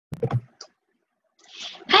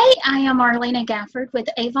Hey, I am Arlena with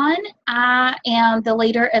Avon. I am the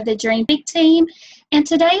leader of the Dream Big team, and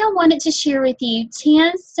today I wanted to share with you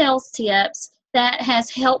 10 sales tips that has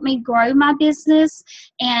helped me grow my business,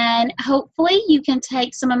 and hopefully you can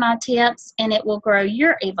take some of my tips and it will grow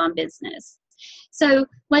your Avon business. So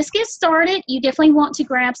let's get started. You definitely want to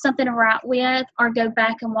grab something to write with or go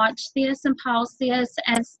back and watch this and pause this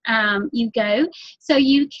as you go. So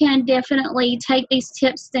you can definitely take these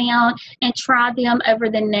tips down and try them over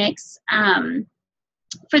the next,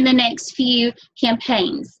 for the next few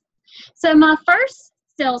campaigns. So my first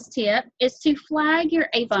sales tip is to flag your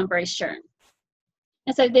Avon brochure.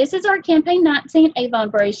 And so this is our Campaign 19 Avon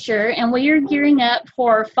brochure, and we are gearing up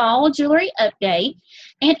for Fall Jewelry Update.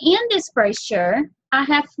 And in this brochure, I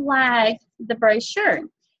have flagged the brochure,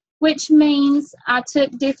 which means I took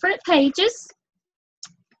different pages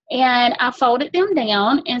and I folded them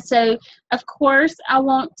down. And so, of course, I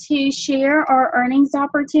want to share our earnings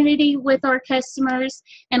opportunity with our customers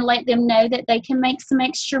and let them know that they can make some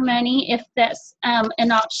extra money if that's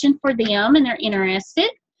an option for them and they're interested.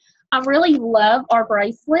 I really love our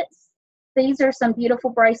bracelets. These are some beautiful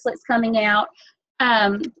bracelets coming out.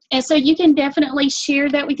 And so you can definitely share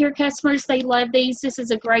that with your customers. They love these. This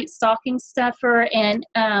is a great stocking stuffer, and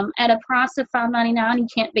at a price of $5.99, you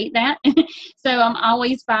can't beat that. So I'm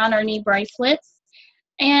always buying our new bracelets.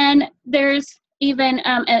 And there's even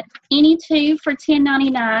any two for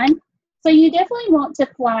 $10.99. So you definitely want to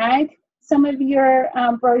flag some of your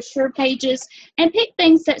brochure pages and pick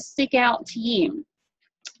things that stick out to you.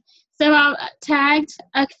 So I tagged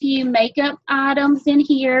a few makeup items in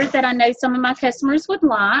here that I know some of my customers would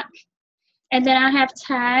like. And then I have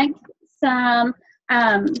tagged some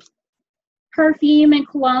perfume and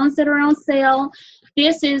colognes that are on sale.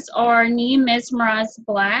 This is our new Mesmerized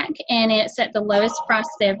Black, and it's at the lowest price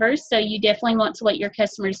ever. So you definitely want to let your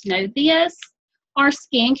customers know this. Our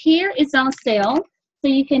skincare is on sale, so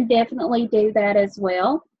you can definitely do that as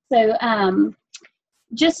well. So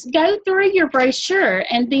just go through your brochure,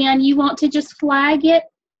 and then you want to just flag it,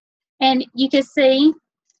 and you can see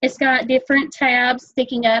it's got different tabs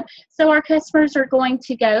sticking up. So our customers are going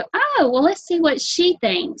to go, oh, well, let's see what she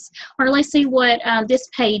thinks, or let's see what this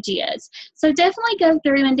page is. So definitely go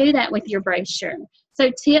through and do that with your brochure.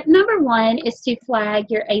 So tip number 1 is to flag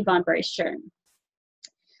your Avon brochure.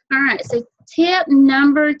 All right, so tip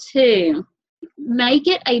number 2, make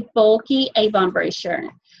it a bulky Avon brochure.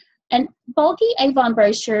 An bulky Avon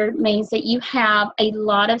brochure means that you have a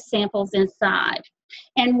lot of samples inside.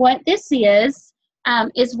 And what this is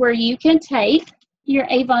where you can take your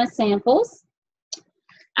Avon samples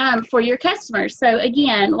for your customers. So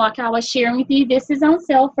again, like I was sharing with you, this is on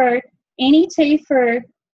sale for any two for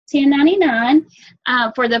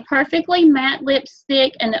 $10.99 for the Perfectly Matte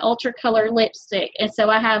Lipstick and the Ultra Color Lipstick. And so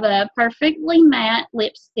I have a Perfectly Matte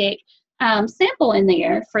Lipstick sample in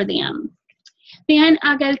there for them. Then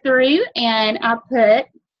I go through and I put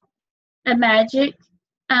a Magic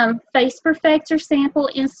Face Perfector sample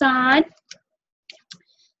inside.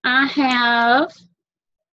 I have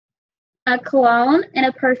a cologne and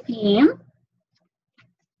a perfume.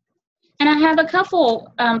 And I have a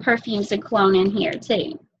couple perfumes and cologne in here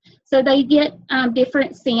too. So they get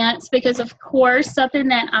different scents because, of course, something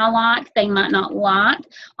that I like, they might not like,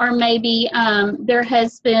 or maybe their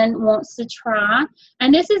husband wants to try.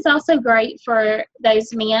 And this is also great for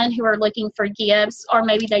those men who are looking for gifts, or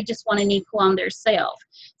maybe they just want a new cologne themselves.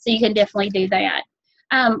 So you can definitely do that.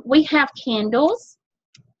 We have candles.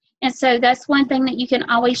 And so that's one thing that you can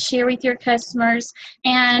always share with your customers.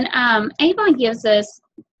 And Avon gives us,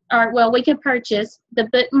 we can purchase the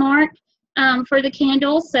bookmark for the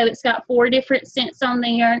candles. So it's got 4 different scents on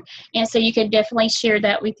there, and so you can definitely share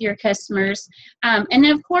that with your customers. And then,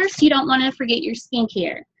 of course, you don't want to forget your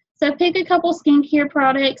skincare. So pick a couple skincare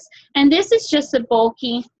products, and this is just a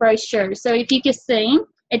bulky brochure. So if you can see,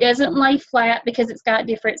 it doesn't lay flat because it's got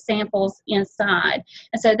different samples inside.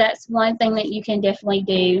 And so that's one thing that you can definitely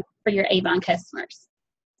do for your Avon customers.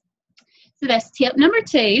 So that's tip number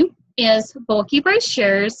 2 is bulky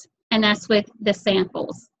brochures, and that's with the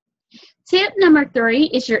samples. Tip number 3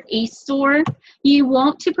 is your e-store. You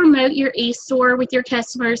want to promote your e-store with your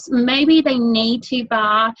customers. Maybe they need to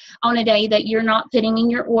buy on a day that you're not putting in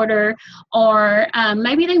your order, or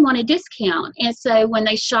maybe they want a discount. And so when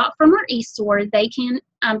they shop from our e-store, they can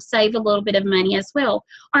save a little bit of money as well.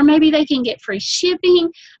 Or maybe they can get free shipping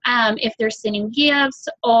if they're sending gifts,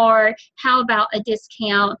 or how about a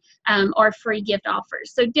discount or free gift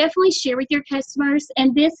offers. So definitely share with your customers.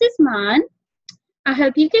 And this is mine. I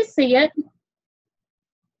hope you can see it,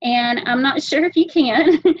 and I'm not sure if you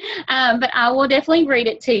can, but I will definitely read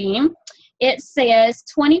it to you. it says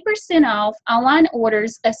 20% off online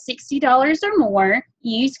orders of $60 or more.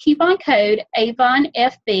 Use coupon code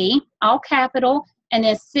AVONFB, all capital, and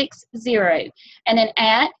then 60, and then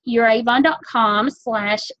at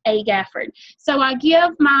youravon.com/agafford. So I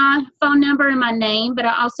give my phone number and my name, but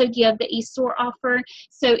I also give the e-store offer.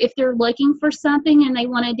 So if they're looking for something and they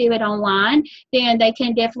want to do it online, then they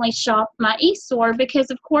can definitely shop my e-store, because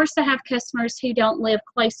of course I have customers who don't live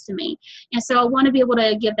close to me. And so I want to be able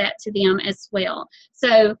to give that to them as well.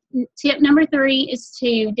 So tip number 3 is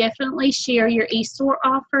to definitely share your e-store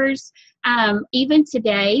offers. Even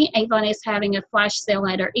today, Avon is having a flash sale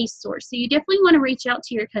at our e-store. So you definitely want to reach out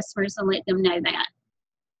to your customers and let them know that.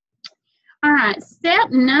 All right,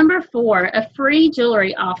 step number 4, a free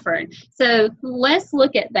jewelry offer. So let's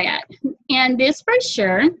look at that. And this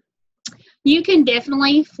brochure, you can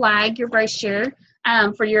definitely flag your brochure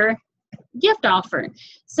for your gift offer.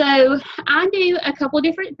 So I do a couple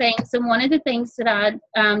different things, and one of the things that I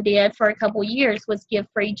did for a couple years was give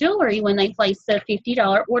free jewelry when they placed a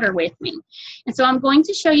 $50 order with me. And so I'm going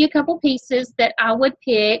to show you a couple pieces that I would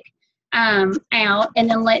pick out, and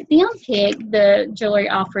then let them pick the jewelry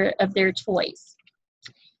offer of their choice.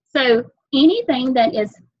 So anything that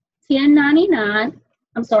is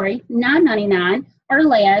 $9.99 or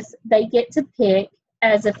less, they get to pick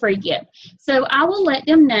as a free gift. So I will let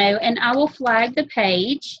them know, and I will flag the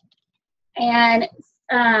page and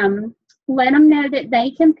let them know that they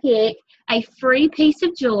can pick a free piece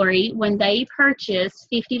of jewelry when they purchase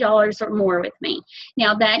 $50 or more with me.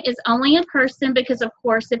 Now that is only a person, because of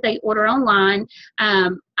course if they order online, I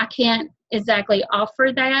can't exactly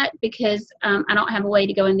offer that, because I don't have a way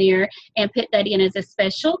to go in there and put that in as a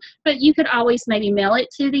special, but you could always maybe mail it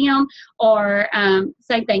to them, or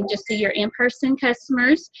same thing, just to your in-person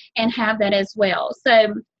customers and have that as well.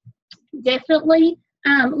 So definitely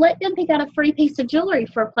let them pick out a free piece of jewelry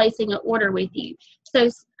for placing an order with you. So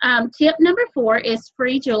tip number 4 is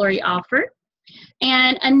free jewelry offer.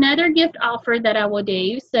 And another gift offer that I will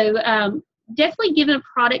do, so definitely giving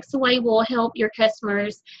products away will help your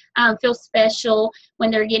customers feel special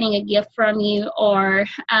when they're getting a gift from you, or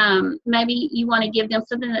maybe you want to give them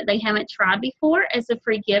something that they haven't tried before as a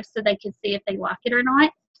free gift so they can see if they like it or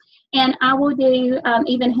not. And I will do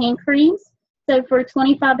even hand creams. So for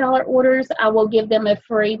 $25 orders, I will give them a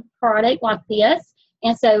free product like this.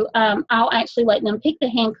 And so I'll actually let them pick the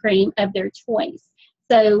hand cream of their choice.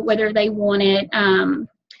 So whether they wanted,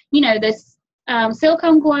 this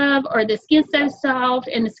silicone glove or the Skin So Soft,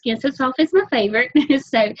 and the Skin So Soft is my favorite.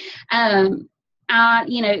 So I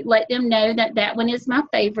let them know that that one is my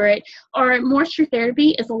favorite, or moisture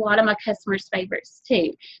therapy is a lot of my customers' favorites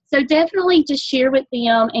too. So definitely just share with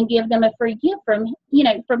them and give them a free gift from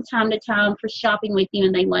time to time for shopping with you,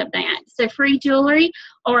 and they love that. So free jewelry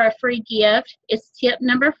or a free gift is tip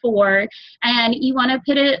number 4, and you want to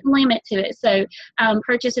put a limit to it. So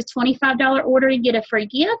purchase a $25 order and get a free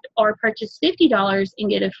gift, or purchase $50 and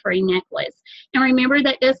get a free necklace. And remember,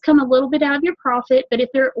 that does come a little bit out of your profit, but if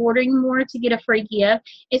they're ordering more to get a free gift,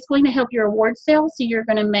 it's going to help your award sales, so you're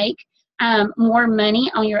going to make more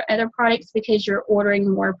money on your other products because you're ordering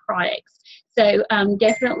more products. So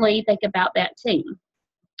definitely think about that too.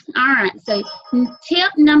 All right, so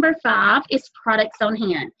tip number 5 is products on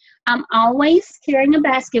hand. I'm always carrying a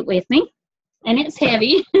basket with me, and it's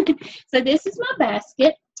heavy. So this is my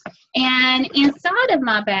basket, and inside of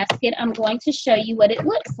my basket, I'm going to show you what it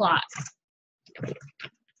looks like.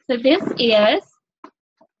 So this is,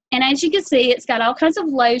 and as you can see, it's got all kinds of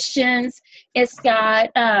lotions. It's got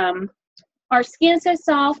our Skin So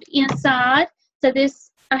Soft inside. So this,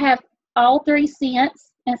 I have all 3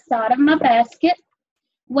 scents inside of my basket.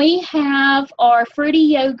 We have our fruity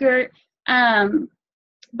yogurt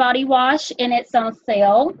body wash, and it's on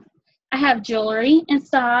sale. I have jewelry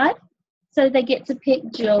inside, so they get to pick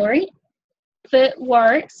jewelry.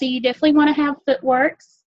 Footwork, so you definitely want to have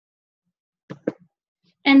footworks.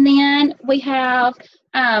 And then we have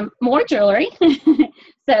more jewelry,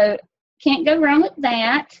 so can't go wrong with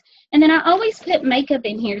that. And then I always put makeup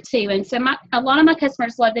in here too. And so a lot of my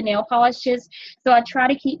customers love the nail polishes, so I try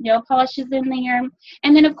to keep nail polishes in there.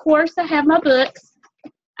 And then of course I have my books.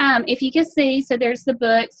 If you can see, so there's the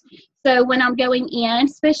books. So when I'm going in,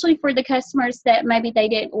 especially for the customers that maybe they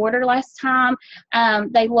didn't order last time,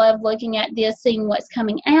 they love looking at this, seeing what's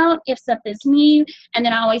coming out, if something's new, and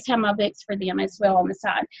then I always have my books for them as well on the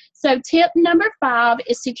side. So tip number 5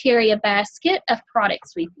 is to carry a basket of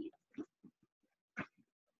products with you.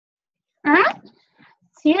 All right,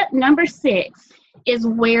 tip number 6 is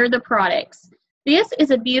wear the products. This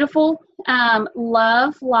is a beautiful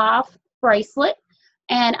Love Life bracelet,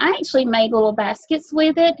 and I actually made little baskets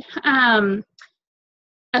with it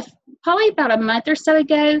probably about a month or so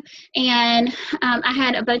ago, and I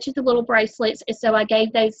had a bunch of the little bracelets, and so I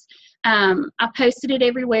gave those. I posted it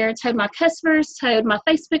everywhere, told my customers, told my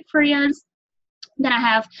Facebook friends. Then I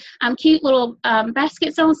have cute little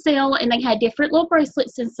baskets on sale, and they had different little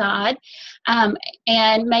bracelets inside,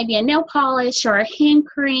 and maybe a nail polish or a hand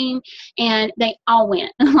cream, and they all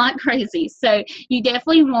went like crazy. So you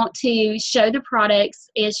definitely want to show the products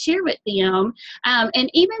and share with them,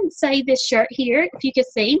 and even say this shirt here, if you can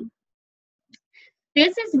see.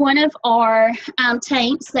 This is one of our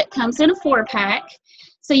tanks that comes in a 4-pack,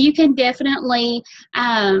 so you can definitely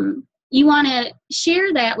you want to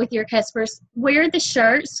share that with your customers. Wear the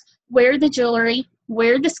shirts, wear the jewelry,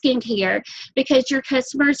 wear the skincare, because your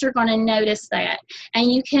customers are going to notice that.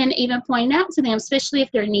 And you can even point out to them, especially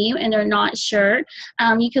if they're new and they're not sure,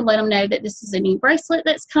 you can let them know that this is a new bracelet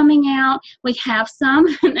that's coming out. We have some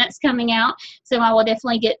that's coming out, so I will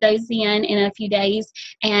definitely get those in a few days,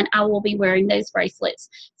 and I will be wearing those bracelets.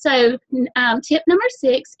 So tip number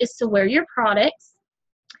 6 is to wear your products.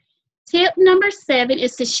 Tip number 7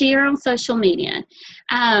 is to share on social media.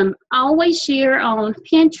 Always share on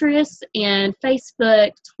Pinterest and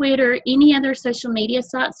Facebook, Twitter, any other social media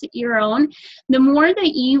sites that you're on. The more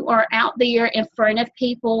that you are out there in front of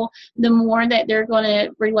people, the more that they're going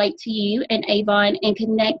to relate to you and Avon and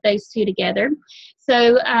connect those two together.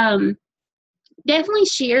 So definitely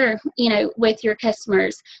share, with your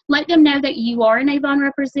customers. Let them know that you are an Avon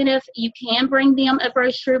representative. You can bring them a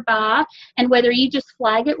brochure by, and whether you just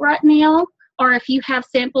flag it right now, or if you have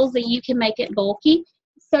samples that you can make it bulky.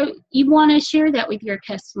 So you want to share that with your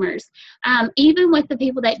customers, even with the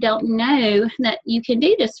people that don't know that you can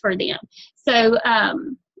do this for them. So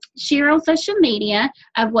share on social media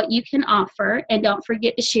of what you can offer, and don't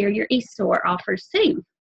forget to share your e-store offers too.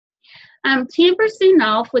 10%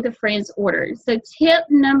 off with a friend's order. So tip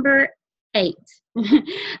number 8,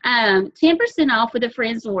 10% off with a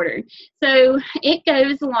friend's order. So it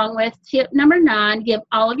goes along with tip number 9, give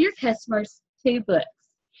all of your customers 2 books.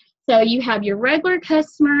 So you have your regular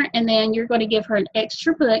customer, and then you're going to give her an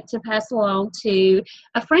extra book to pass along to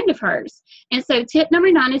a friend of hers. And so tip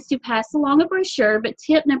number 9 is to pass along a brochure, but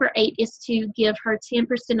tip number 8 is to give her 10%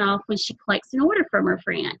 off when she collects an order from her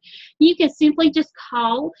friend. You can simply just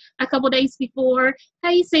call a couple days before.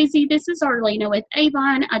 Hey, Susie, this is Arlena with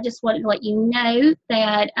Avon. I just wanted to let you know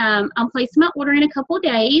that I'm placing my order in a couple of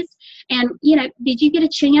days. And, did you get a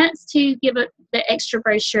chance to give the extra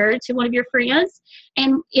brochure to one of your friends?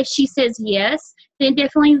 And if she says yes, then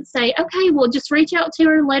definitely say, okay, well, just reach out to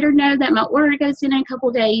her, let her know that my order goes in a couple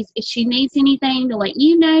of days. If she needs anything, to let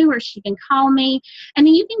you know, or she can call me. And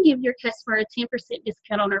then you can give your customer a 10%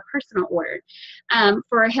 discount on her personal order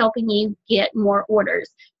for helping you get more orders.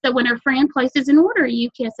 So when her friend places an order, you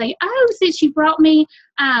can say, oh, since you brought me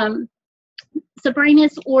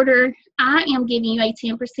Sabrina's order, I am giving you a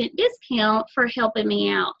 10% discount for helping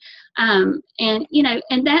me out. And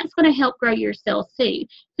that's going to help grow your sales too.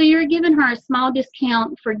 So you're giving her a small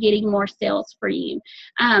discount for getting more sales for you.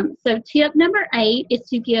 So tip number 8 is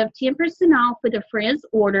to give 10% off with a friend's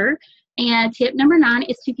order. And tip number 9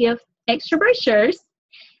 is to give extra brochures.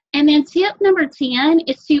 And then tip number 10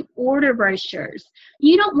 is to order brochures.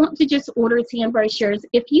 You don't want to just order 10 brochures.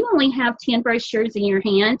 If you only have 10 brochures in your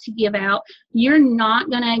hand to give out, you're not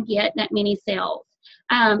going to get that many sales.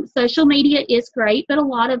 Social media is great, but a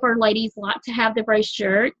lot of our ladies like to have the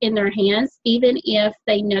brochure in their hands, even if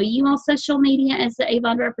they know you on social media as the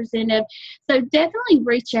Avon representative. So definitely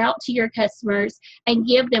reach out to your customers and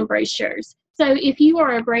give them brochures. So if you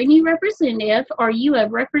are a brand new representative, or you a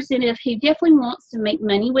representative who definitely wants to make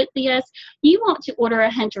money with this, you want to order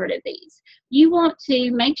 100 of these. You want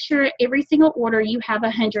to make sure every single order you have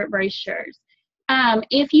 100 brochures.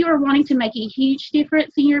 If you are wanting to make a huge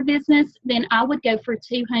difference in your business, then I would go for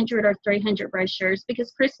 200 or 300 brochures,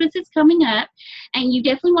 because Christmas is coming up, and you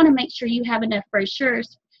definitely want to make sure you have enough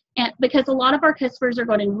brochures, because a lot of our customers are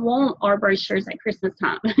going to want our brochures at Christmas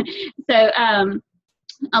time. So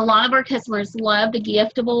a lot of our customers love the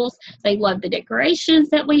giftables. They love the decorations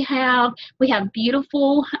that we have. We have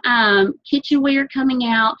beautiful kitchenware coming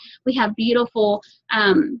out. We have beautiful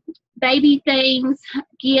baby things,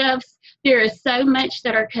 gifts. There is so much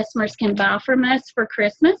that our customers can buy from us for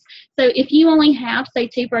Christmas. So if you only have, say,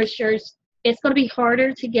 2 brochures, it's going to be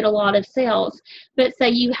harder to get a lot of sales. But say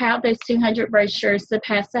you have those 200 brochures to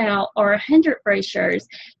pass out, or 100 brochures,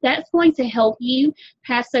 that's going to help you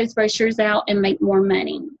pass those brochures out and make more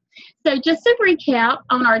money. So just to recap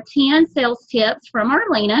on our 10 sales tips from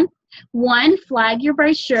Arlena: 1, flag your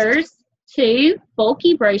brochures. 2,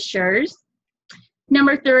 bulky brochures.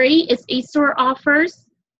 Number 3 is e-store offers.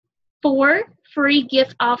 4, free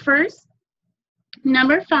gift offers.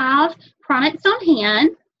 Number 5, products on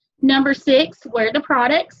hand. Number 6, wear the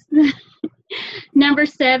products. Number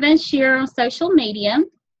 7, share on social media.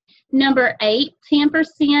 Number 8,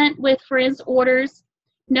 10% with friends orders.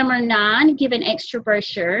 Number 9, give an extra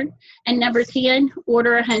brochure. And number 10,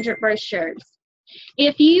 order 100 brochures.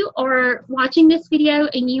 If you are watching this video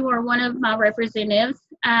and you are one of my representatives,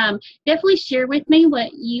 definitely share with me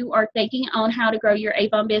what you are thinking on how to grow your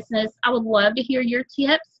Avon business. I would love to hear your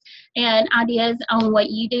tips and ideas on what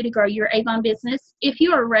you do to grow your Avon business. If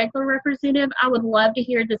you are a regular representative, I would love to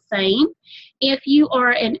hear the same. If you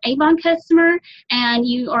are an Avon customer and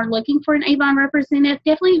you are looking for an Avon representative,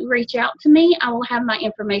 definitely reach out to me. I will have my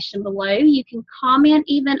information below. You can comment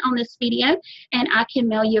even on this video and I can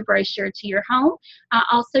mail you a brochure to your home. I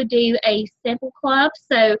also do a sample club,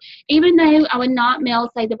 so even though I would not mail,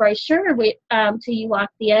 say, the brochure to you like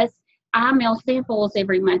this, I mail samples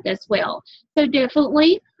every month as well. So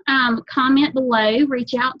definitely comment below,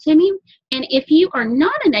 reach out to me. And if you are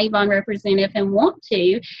not an Avon representative and want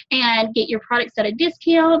to and get your products at a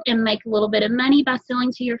discount and make a little bit of money by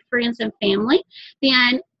selling to your friends and family,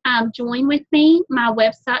 then join with me. My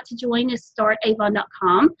website to join is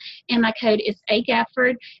startavon.com, and my code is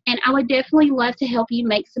AGAFFORD. And I would definitely love to help you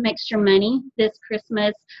make some extra money this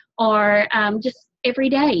Christmas or just every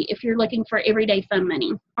day if you're looking for everyday fun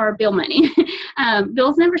money or bill money.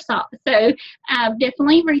 Bills never stop. So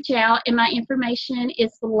definitely reach out, and my information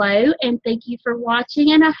is below. And thank you for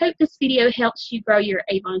watching, and I hope this video helps you grow your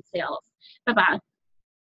Avon sales. Bye-bye.